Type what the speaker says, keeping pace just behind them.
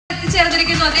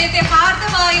എത്തിച്ചേർന്നിരിക്കുന്നു. അദ്ദേഹത്തെ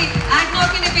ഹാർദമായി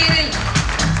ADNOCന്റെ പേരിൽ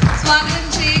സ്വാഗതം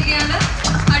ചെയ്യുകയാണ്.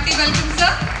 Hearty welcome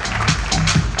sir.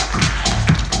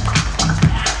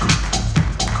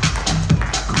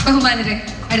 ബഹുമാനരെ,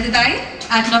 അടുത്തതായി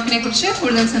ADNOCനെ കുറിച്ച്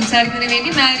കൂടുതൽ സംസാരിക്കുന്നതിന്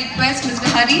വേണ്ടി may I request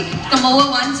Mr. Hari come over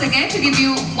once again to give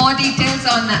you more details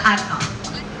on ADNOC.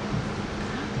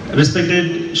 Respected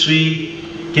Shri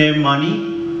K. Mani,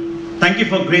 thank you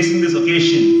for gracing this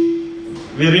occasion.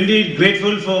 We are indeed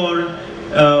grateful for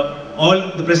all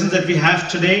the presence that we have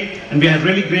today, and we are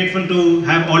really grateful to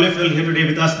have all of you here today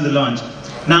with us in the launch.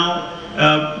 Now,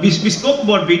 we spoke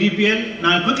about VDPL. Now,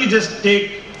 I'll quickly just take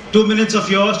 2 minutes of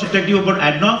yours to tell you about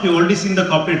ADNOC. You've already seen the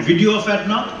corporate video of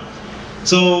ADNOC.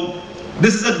 So,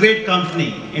 this is a great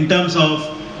company in terms of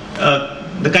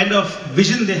the kind of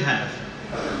vision they have.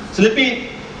 So, let me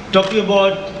talk to you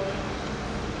about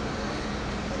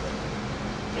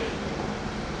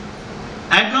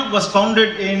ADNOC was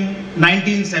founded in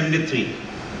 1973.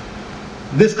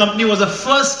 This company was the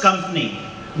first company,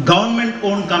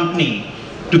 government-owned company,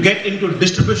 to get into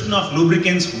distribution of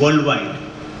lubricants worldwide.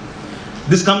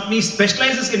 This company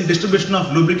specializes in distribution of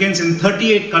lubricants in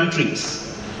 38 countries.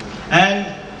 And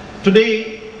today,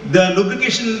 the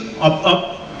lubrication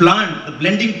plant, the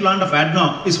blending plant of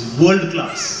ADNOC is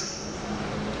world-class.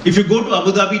 If you go to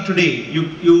Abu Dhabi today,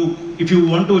 if you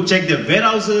want to check their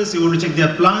warehouses, you want to check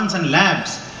their plants and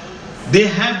labs, they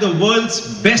have the world's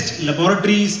best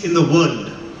laboratories in the world.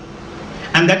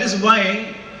 And that is why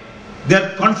they are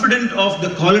confident of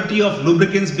the quality of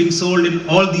lubricants being sold in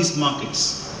all these markets.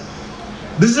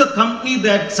 This is a company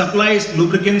that supplies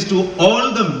lubricants to all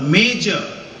the major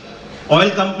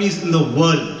oil companies in the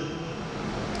world.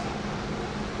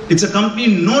 It's a company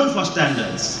known for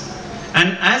standards. And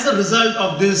as a result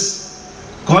of this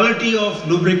quality of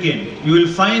lubricant, you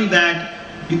will find that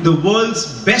the world's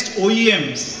best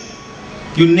OEMs,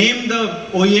 you name the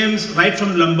OEMs right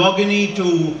from Lamborghini to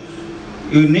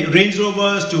Range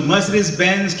Rovers to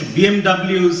Mercedes-Benz to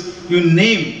BMWs, you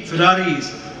name Ferraris,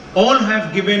 all have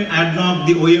given ADNOC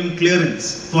the OEM clearance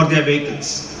for their vehicles.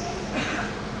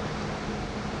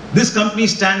 This company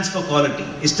stands for quality,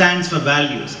 it stands for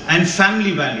values and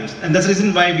family values, and that's the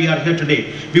reason why we are here today.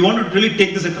 We want to really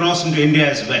take this across into India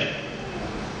as well.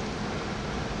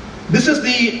 This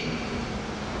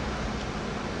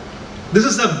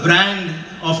is a brand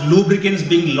of lubricants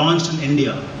being launched in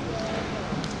India.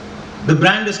 The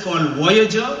brand is called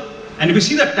Voyager, and if you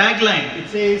see the tagline, it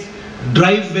says,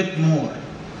 "Drive with more."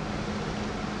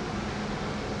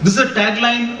 This is a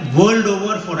tagline world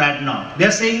over for ADNOC. They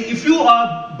are saying if you are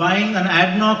buying an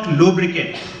ADNOC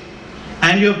lubricant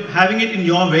and you're having it in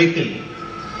your vehicle,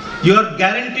 you are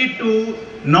guaranteed to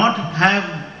not have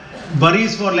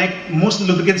worries for like most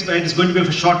lubricants where it's going to be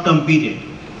for a short-term period.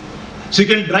 So you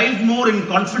can drive more in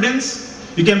confidence.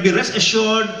 You can be rest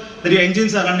assured that your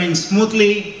engines are running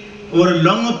smoothly over a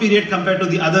longer period compared to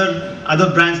the other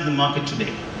brands in the market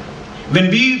today. When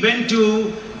we went to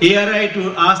ARI to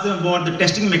ask them about the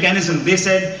testing mechanism, they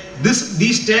said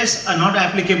these tests are not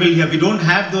applicable here. We don't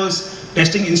have those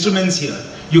testing instruments here.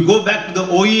 You go back to the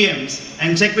OEMs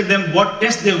and check with them what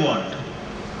test they want.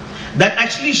 That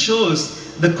actually shows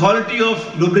the quality of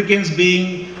lubricants being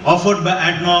offered by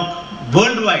ADNOC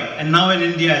worldwide and now in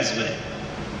India as well.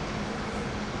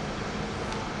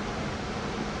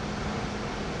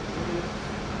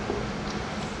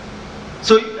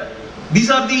 So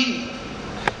these are the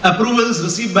approvals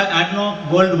received by ADNOC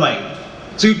worldwide.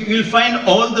 So you will find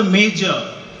all the major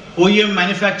OEM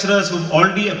manufacturers who've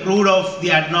already approved of the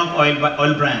ADNOC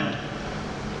oil brand.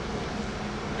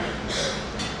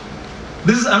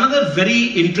 This is another very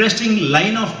interesting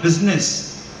line of business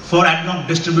for ADNOC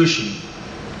distribution.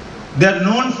 They are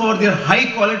known for their high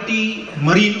quality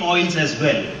marine oils as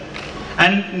well.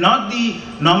 And not the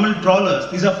normal trawlers.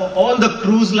 These are for all the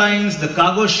cruise lines, the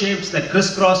cargo ships that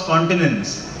crisscross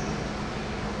continents.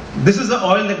 This is the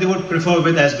oil that they would prefer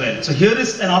with as well. So here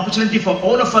is an opportunity for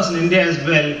all of us in India as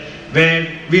well, where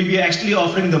we'll be actually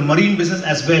offering the marine business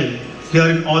as well here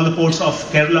in all the ports of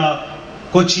Kerala,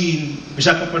 Cochin,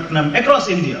 Visakhapatnam, across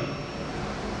India.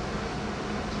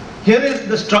 Here is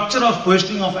the structure of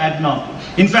positioning of ADNOC.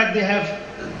 In fact, they have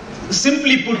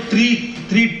simply put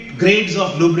three grades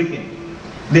of lubricant.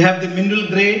 They have the mineral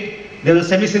grade, they have the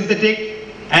semi-synthetic,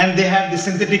 and they have the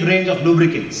synthetic range of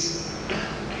lubricants.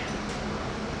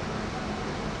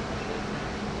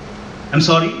 I'm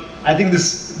sorry, I think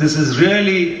this is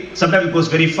really, sometimes it goes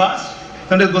very fast,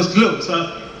 sometimes it goes slow. So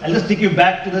I'll just take you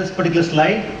back to this particular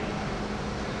slide.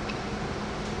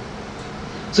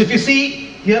 So if you see,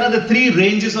 here are the three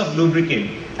ranges of lubricant.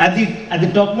 At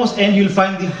the topmost end, you'll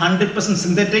find the 100%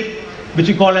 synthetic, which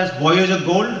we call as Voyager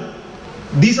Gold.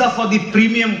 These are for the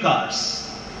premium cars.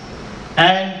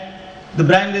 And the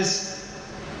brand is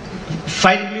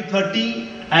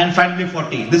 5W30 and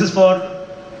 5W40. This is for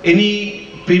any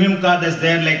premium car that's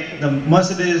there, like the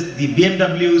Mercedes, the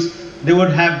BMWs, they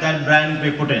would have that brand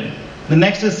we put in. The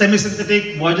next is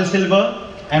semi-synthetic, Voyager Silver,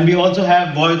 and we also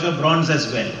have Voyager Bronze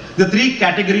as well. The three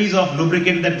categories of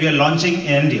lubricant that we are launching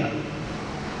in India.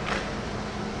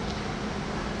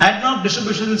 ADNOC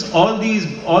distributions, all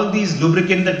these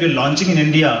lubricants that we are launching in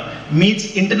India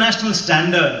meets international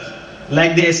standards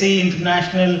like the SAE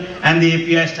International and the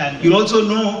API standard. You'll also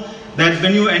know that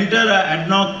when you enter an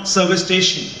ADNOC service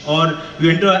station or you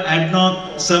enter an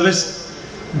ADNOC service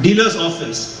dealer's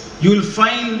office, you will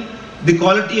find the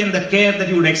quality and the care that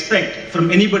you would expect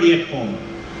from anybody at home.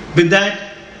 With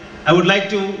that, I would like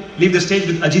to leave the stage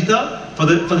with Ajita for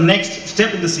the next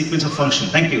step in the sequence of function.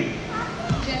 Thank you.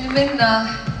 Gentlemen,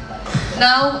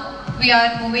 now we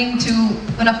are moving to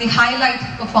one of the highlight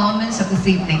performance of this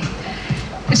evening.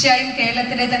 തീർച്ചയായും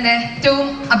കേരളത്തിലെ തന്നെ ഏറ്റവും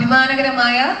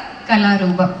അഭിമാനകരമായ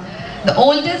കലാരൂപം. The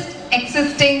oldest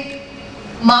existing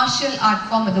martial art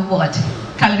form in the world,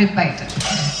 Kalaripayattu.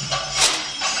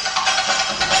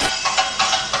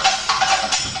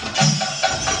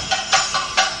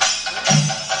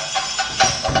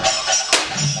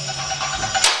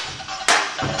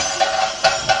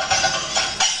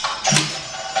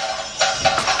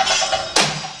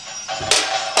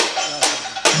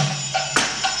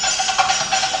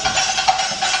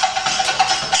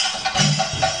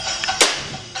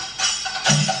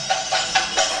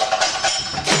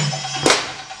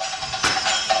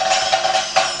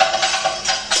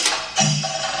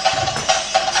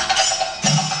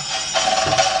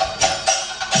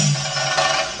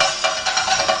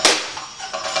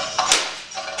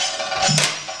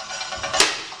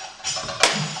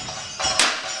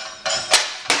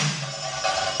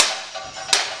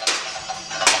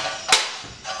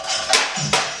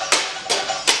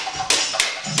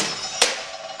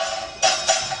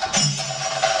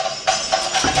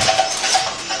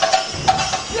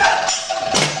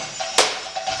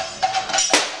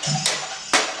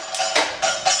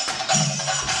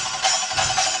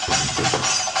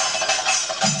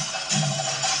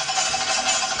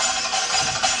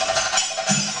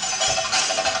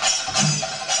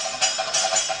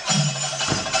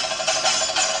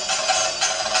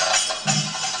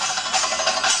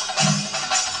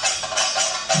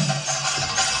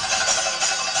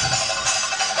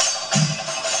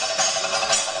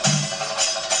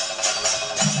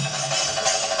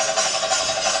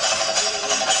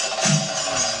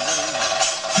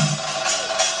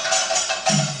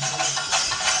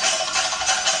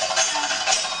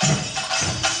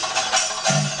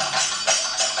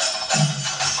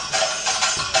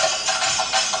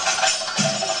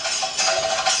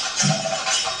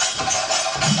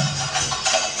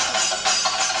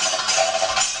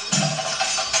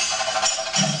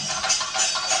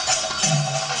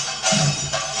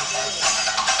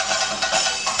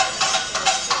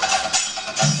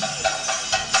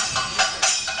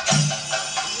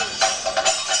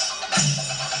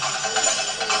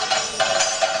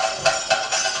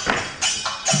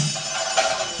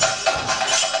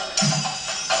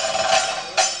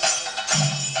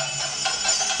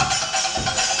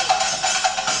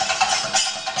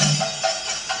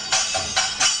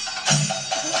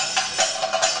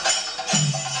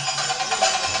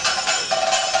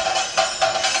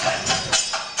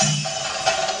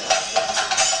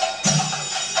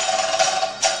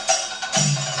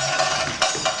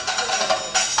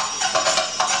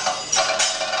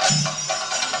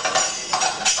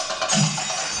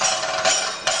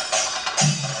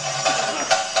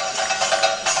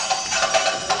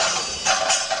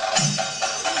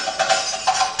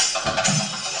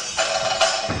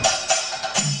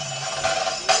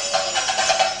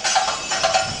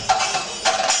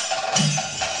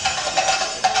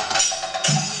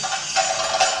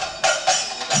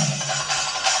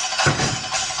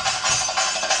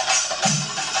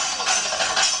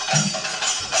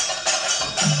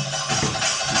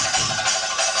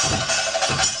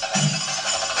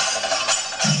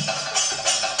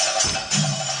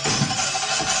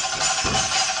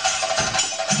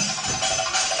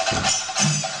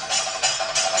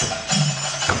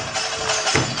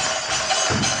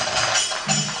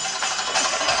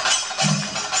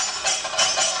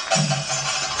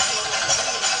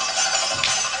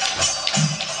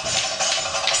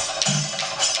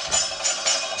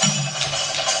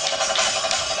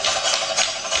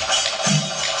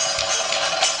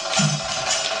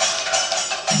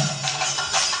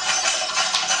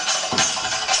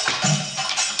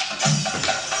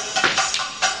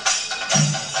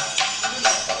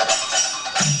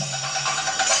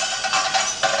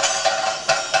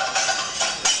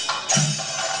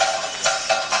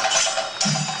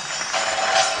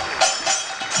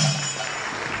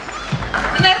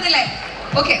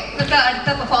 Okay, നമുക്ക് അടുത്ത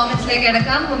പെർഫോമൻസിലേക്ക്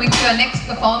എടുക്കാം. Moving to our next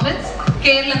performance,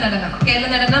 Kerala Nadanam. Kerala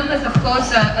Nadanam is of course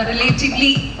a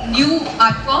relatively new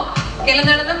art form. Kerala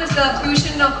Nadanam is a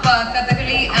fusion of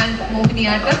Kathakali and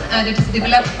Mohiniyattam, and it is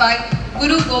developed by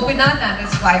Guru Gopinath and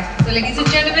his wife. So ladies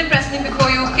and gentlemen, presenting before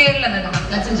you Kerala Nadanam.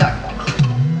 Let's enjoy.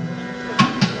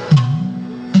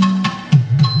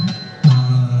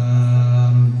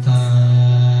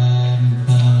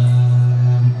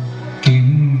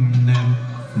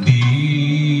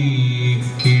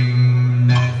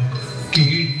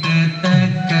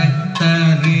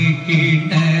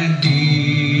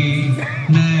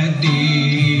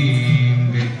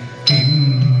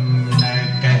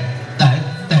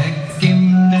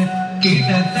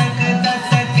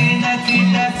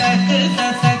 Kita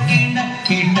tak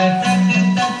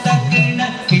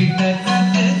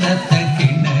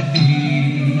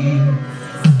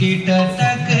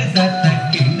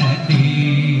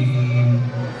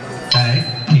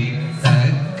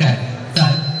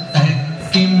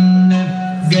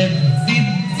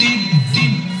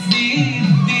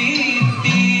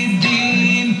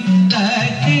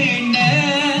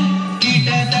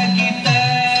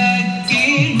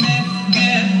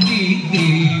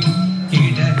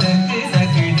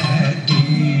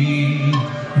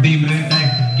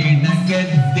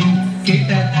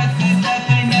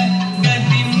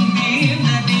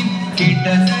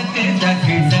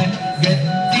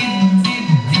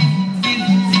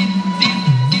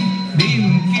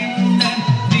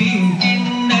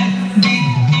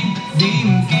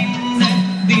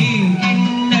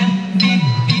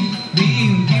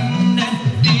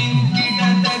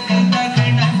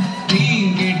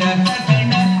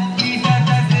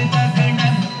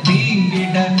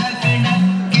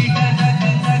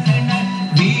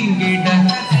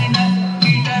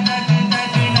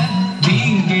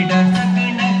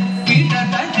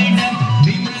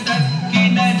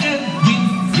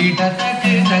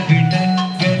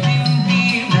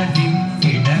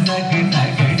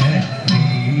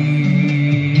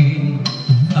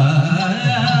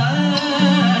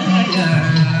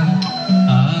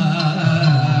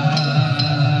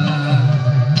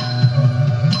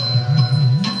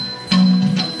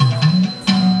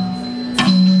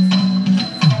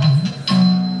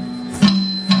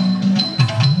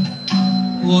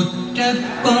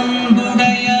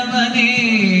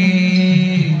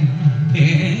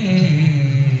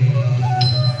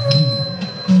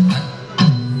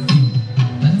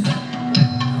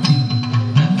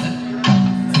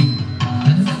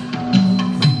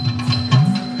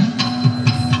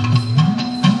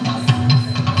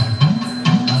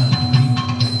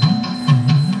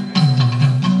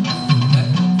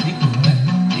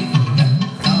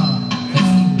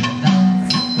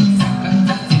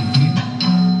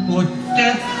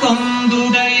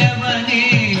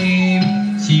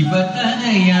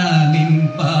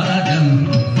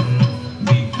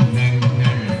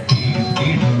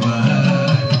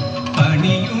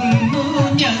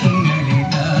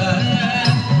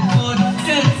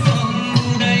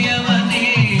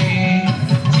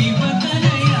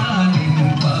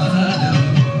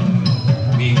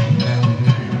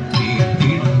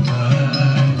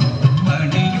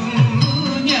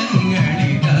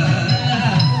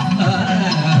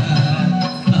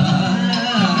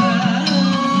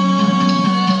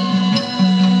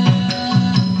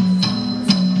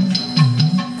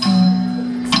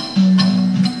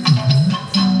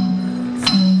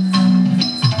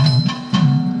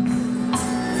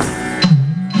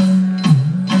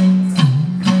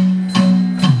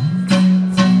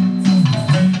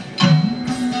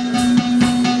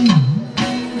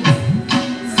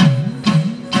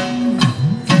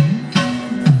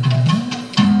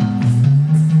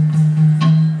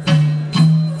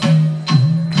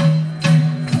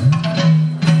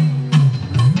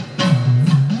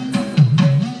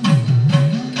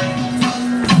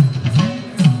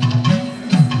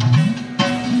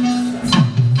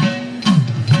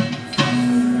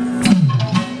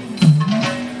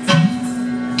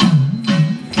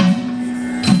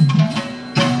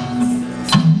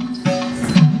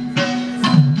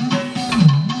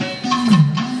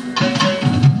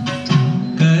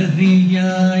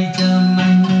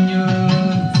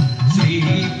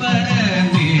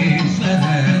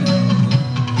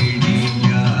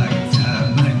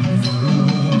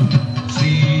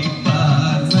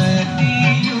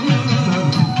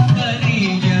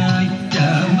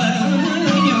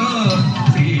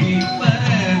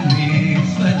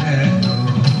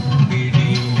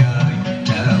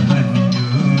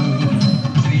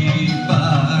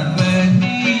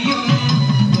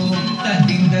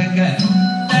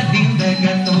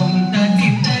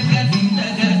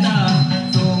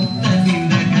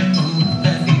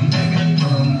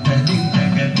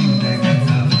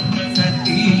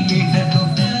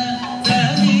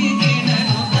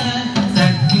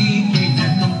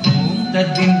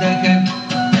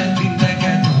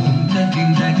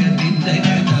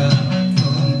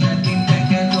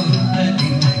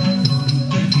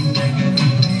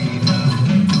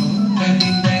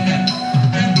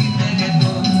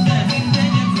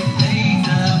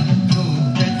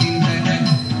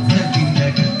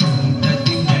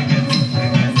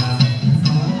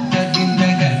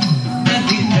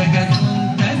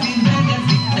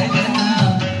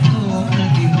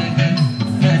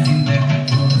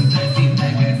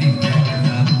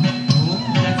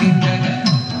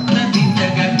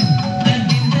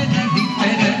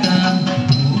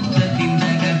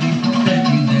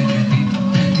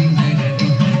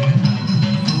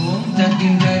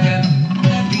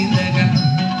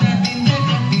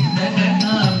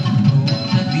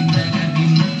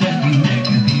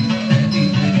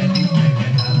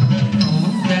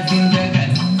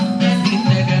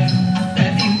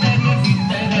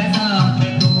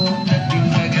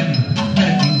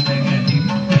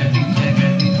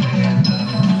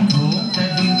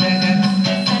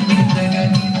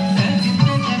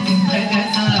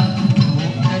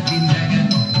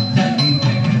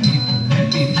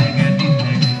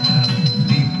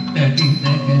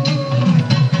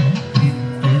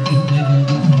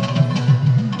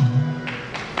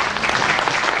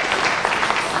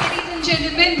and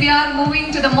gentlemen, we are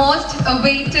moving to the most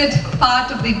awaited part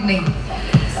of the evening.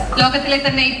 ലോകത്തിലെ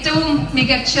തന്നെ ഏറ്റവും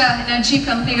മികച്ച energy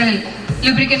കമ്പനികളിൽ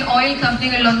lubricant oil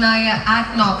കമ്പനികളിൽ ഒന്നായ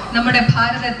ADNOC നമ്മുടെ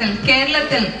ഭാരതത്തിൽ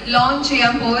കേരളത്തിൽ ലോഞ്ച്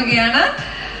ചെയ്യാൻ പോവുകയാണ്.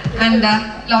 ആൻഡ്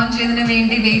ലോഞ്ച് ചെയ്യുന്നതിന്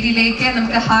വേണ്ടി വേദിയിലേക്ക്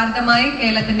നമുക്ക് ഹാർദമായി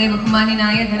കേരളത്തിന്റെ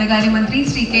ബഹുമാന്യനായ ധനകാര്യമന്ത്രി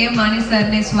ശ്രീ KM മാണി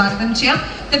സാറിനെ സ്വാഗതം ചെയ്യാം.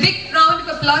 The big round of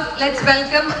applause. Let's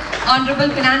welcome Honorable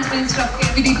Finance Minister of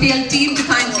KVDPL team to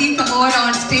kindly come over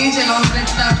on stage along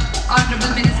with the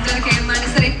Honorable Minister KM Mani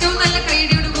sir. ഏറ്റവും നല്ല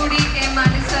കൈയടിയോട് കൂടി KM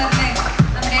മാണി സാറിനെ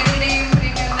നമ്മുടെ ഏവരുടെയും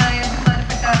പ്രിയങ്കരനായ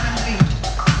ബഹുമാനപ്പെട്ട മന്ത്രി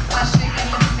രാഷ്ട്രീയ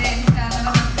കേരളത്തിന്റെ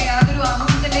മന്ത്രി യാതൊരു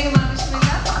ആമുഖത്തിന്റെയും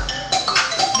ആവശ്യമില്ല,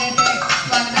 അദ്ദേഹത്തെ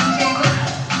സ്വാഗതം ചെയ്യുന്നു.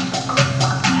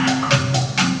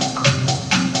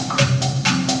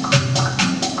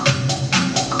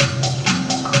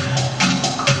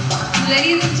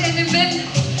 Ladies and gentlemen,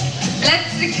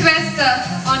 let's request the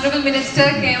Honorable Minister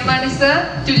KM Mani sir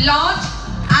to launch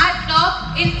ADNOC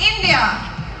in India.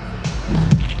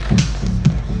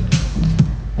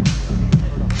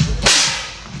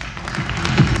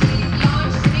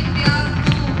 Launch in India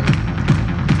through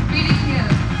reading here.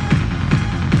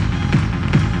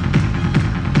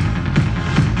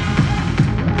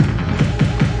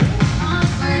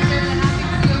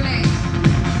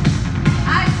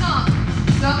 ADNOC,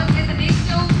 ലോകത്തിലെ തന്നെ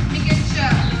ഏറ്റവും മികച്ച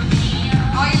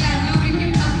ഓയിൽ ആൻഡ്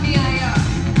ലൂബ്രിക്കന്റ് കമ്പനിയായ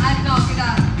ADNOC ഇതാ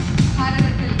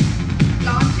ഭാരതത്തിൽ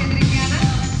ലോഞ്ച് ചെയ്തിരിക്കുകയാണ്.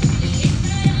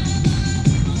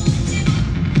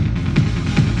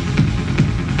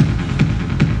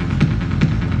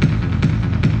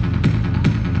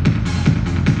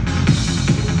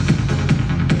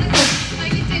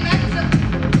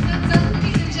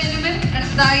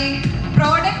 അടുത്തതായി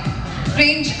പ്രോഡക്റ്റ്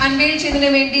റേഞ്ച് അൺവെയിൽ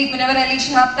ചെയ്യുന്നതിന് വേണ്ടി മുനവർ അലി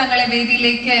ശിഹാബ് തങ്ങളെ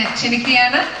വേദിയിലേക്ക്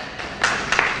ക്ഷണിക്കുകയാണ്.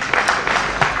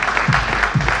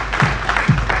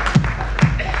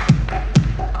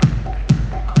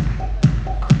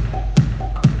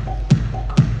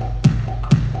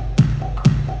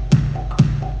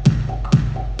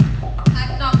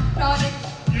 ADNOC product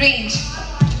range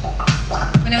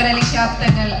Munavar Ali Shihab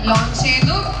Thangal launch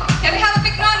ചെയ്തു. Can we have a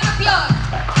big round of applause?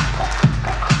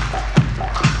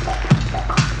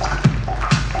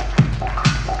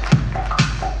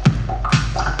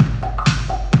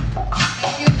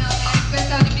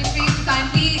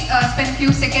 Spend a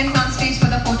few seconds on stage for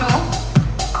the photo.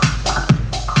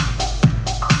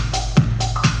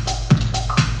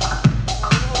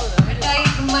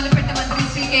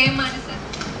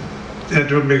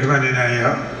 ഏറ്റവും ബഹുമാന്യനായ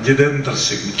ജിതേന്ദ്ര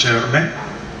സിംഗ് ചെയർമാൻ,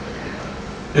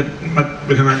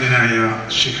 ബഹുമാന്യനായ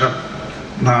ശിഹാബ്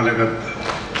നാലകത്ത്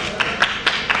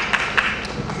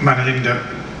മാനേജിംഗ്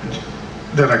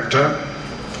ഡയറക്ടർ,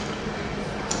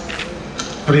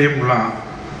 പ്രിയമുള്ള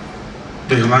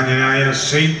ബഹുമാന്യനായ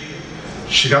ശ്രീ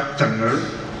ശിഹാബ് തങ്ങൾ,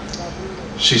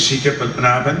 ശ്രീ കെ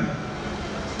പത്മനാഭൻ,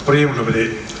 പ്രിയമുള്ളവരെ,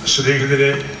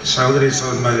 സ്നേഹിതരെ, സഹോദരി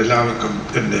സഹോദരന്മാരെല്ലാവർക്കും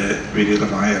എൻ്റെ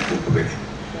വിനീതമായ കൂപ്പുകടി.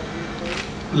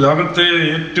 ലോകത്തെ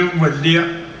ഏറ്റവും വലിയ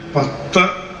 10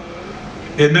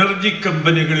 എനർജി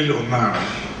കമ്പനികളിൽ ഒന്നാണ്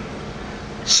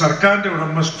സർക്കാരിൻ്റെ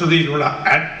ഉടമസ്ഥതയിലുള്ള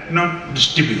ADNOC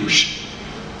ഡിസ്ട്രിബ്യൂഷൻ.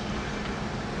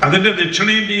 അതിൻ്റെ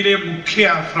ദക്ഷിണേന്ത്യയിലെ മുഖ്യ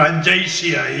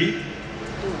ഫ്രാഞ്ചൈസിയായി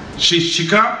ശ്രീ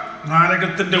ശിഹാബ്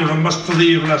നാലകത്തിന്റെ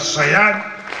ഉടമസ്ഥതയിലുള്ള സയാൻ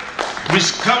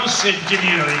വിസ്കൗസ്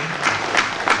എഞ്ചിനീയറിംഗ്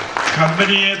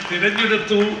കമ്പനിയെ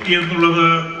തിരഞ്ഞെടുത്തു എന്നുള്ളത്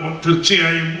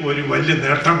തീർച്ചയായും ഒരു വലിയ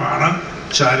നേട്ടമാണ്,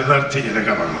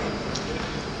 ചാരിതാർത്ഥ്യജനകമാണ്.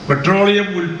 പെട്രോളിയം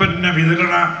ഉൽപ്പന്ന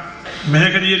വിതരണ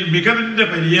മേഖലയിൽ മികവിന്റെ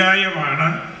പര്യായമാണ്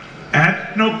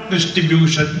ADNOC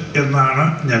ഡിസ്ട്രിബ്യൂഷൻ എന്നാണ്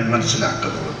ഞാൻ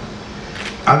മനസ്സിലാക്കുന്നത്.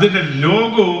 അതിന്റെ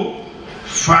ലോഗോ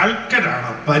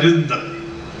ഫാൽക്കനാണ്, പരുന്ത്.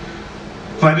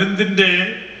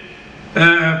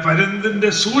 പരുന്തിന്റെ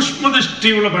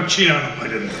സൂക്ഷ്മദൃഷ്ടിയുള്ള പക്ഷിയാണ്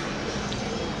പരുന്ത്.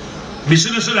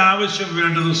 ബിസിനസ്സിൽ ആവശ്യം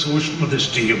വേണ്ടത്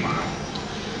സൂക്ഷ്മദൃഷ്ടിയുമാണ്,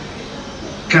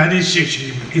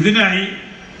 കാര്യശേഷിയും. ഇതിനായി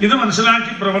ഇത്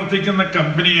മനസ്സിലാക്കി പ്രവർത്തിക്കുന്ന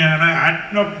കമ്പനിയാണ്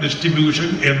ADNOC ഡിസ്ട്രിബ്യൂഷൻ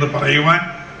എന്ന് പറയുവാൻ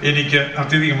എനിക്ക്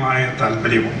അത്യധികമായ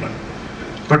താല്പര്യമുണ്ട്.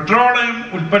 പെട്രോളിയം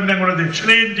ഉൽപ്പന്നങ്ങളുടെ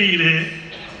ദക്ഷിണേന്ത്യയിലെ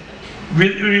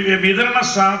വിതരണ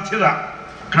സാധ്യത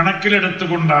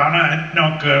കണക്കിലെടുത്തുകൊണ്ടാണ്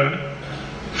ADNOC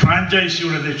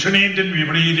ഫ്രാഞ്ചൈസിയുടെ ദക്ഷിണേന്ത്യൻ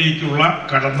വിപണിയിലേക്കുള്ള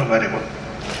കടന്നുവരവ്.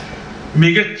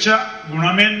 മികച്ച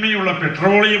ഗുണമേന്മയുള്ള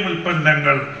പെട്രോളിയം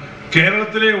ഉൽപ്പന്നങ്ങൾ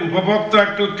കേരളത്തിലെ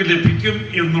ഉപഭോക്താക്കൾക്ക് ലഭിക്കും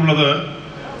എന്നുള്ളത്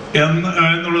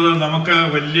നമുക്ക്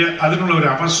അതിനുള്ള ഒരു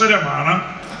അവസരമാണ്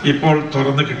ഇപ്പോൾ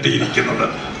തുറന്നു കിട്ടിയിരിക്കുന്നത്.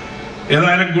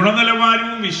 ഏതായാലും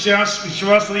ഗുണനിലവാരവും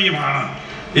വിശ്വാസ്യതയുമാണ്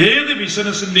ഏത്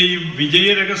ബിസിനസിന്റെയും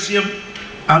വിജയരഹസ്യം.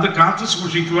 അത് കാത്തു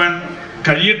സൂക്ഷിക്കുവാൻ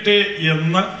കഴിയട്ടെ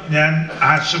എന്ന് ഞാൻ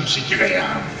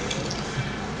ആശംസിക്കുകയാണ്.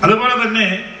 അതുപോലെ തന്നെ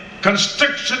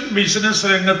കൺസ്ട്രക്ഷൻ ബിസിനസ്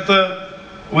രംഗത്ത്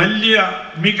വലിയ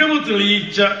മികവ്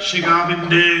തെളിയിച്ച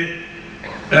ഷിഹാബിന്റെ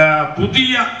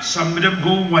പുതിയ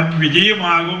സംരംഭവും വൻ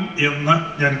വിജയമാകും എന്ന്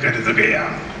ഞാൻ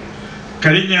കരുതുകയാണ്.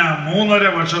 കഴിഞ്ഞ 3.5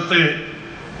 വർഷത്തെ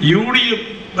UDF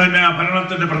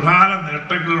ഭരണത്തിന്റെ പ്രധാന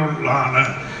നേട്ടങ്ങളിലാണ്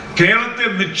കേരളത്തെ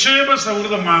നിക്ഷേപ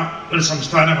സൗഹൃദമായ ഒരു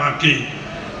സംസ്ഥാനമാക്കി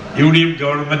UDF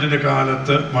ഗവൺമെന്റിന്റെ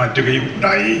കാലത്ത്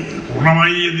മാറ്റുകയുണ്ടായി.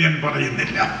 പൂർണ്ണമായി എന്ന് ഞാൻ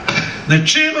പറയുന്നില്ല.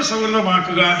 നിക്ഷേപ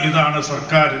സൗഹൃദമാക്കുക ഇതാണ്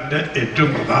സർക്കാരിന്റെ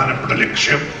ഏറ്റവും പ്രധാനപ്പെട്ട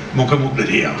ലക്ഷ്യം, മുഖമുദ്ര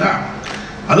അതാണ്.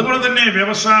 അതുപോലെ തന്നെ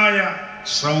വ്യവസായ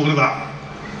സൗഹൃദം,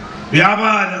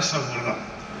 വ്യാപാര സൗഹൃദം.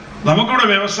 നമുക്കിവിടെ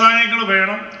വ്യവസായങ്ങൾ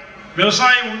വേണം.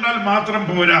 വ്യവസായം ഉണ്ടാൽ മാത്രം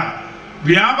പോരാ,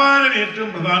 വ്യാപാരം ഏറ്റവും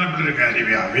പ്രധാനപ്പെട്ട ഒരു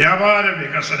കാര്യമാണ്. വ്യാപാര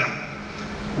വികസനം,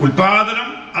 ഉൽപാദനം,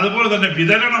 അതുപോലെ തന്നെ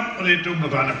വിതരണം അത് ഏറ്റവും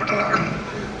പ്രധാനപ്പെട്ടതാണ്.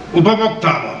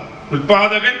 ഉപഭോക്താവ്,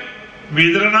 ഉൽപാദകൻ,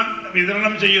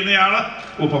 വിതരണം ചെയ്യുന്നയാള്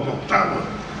ഉപഭോക്താവ്.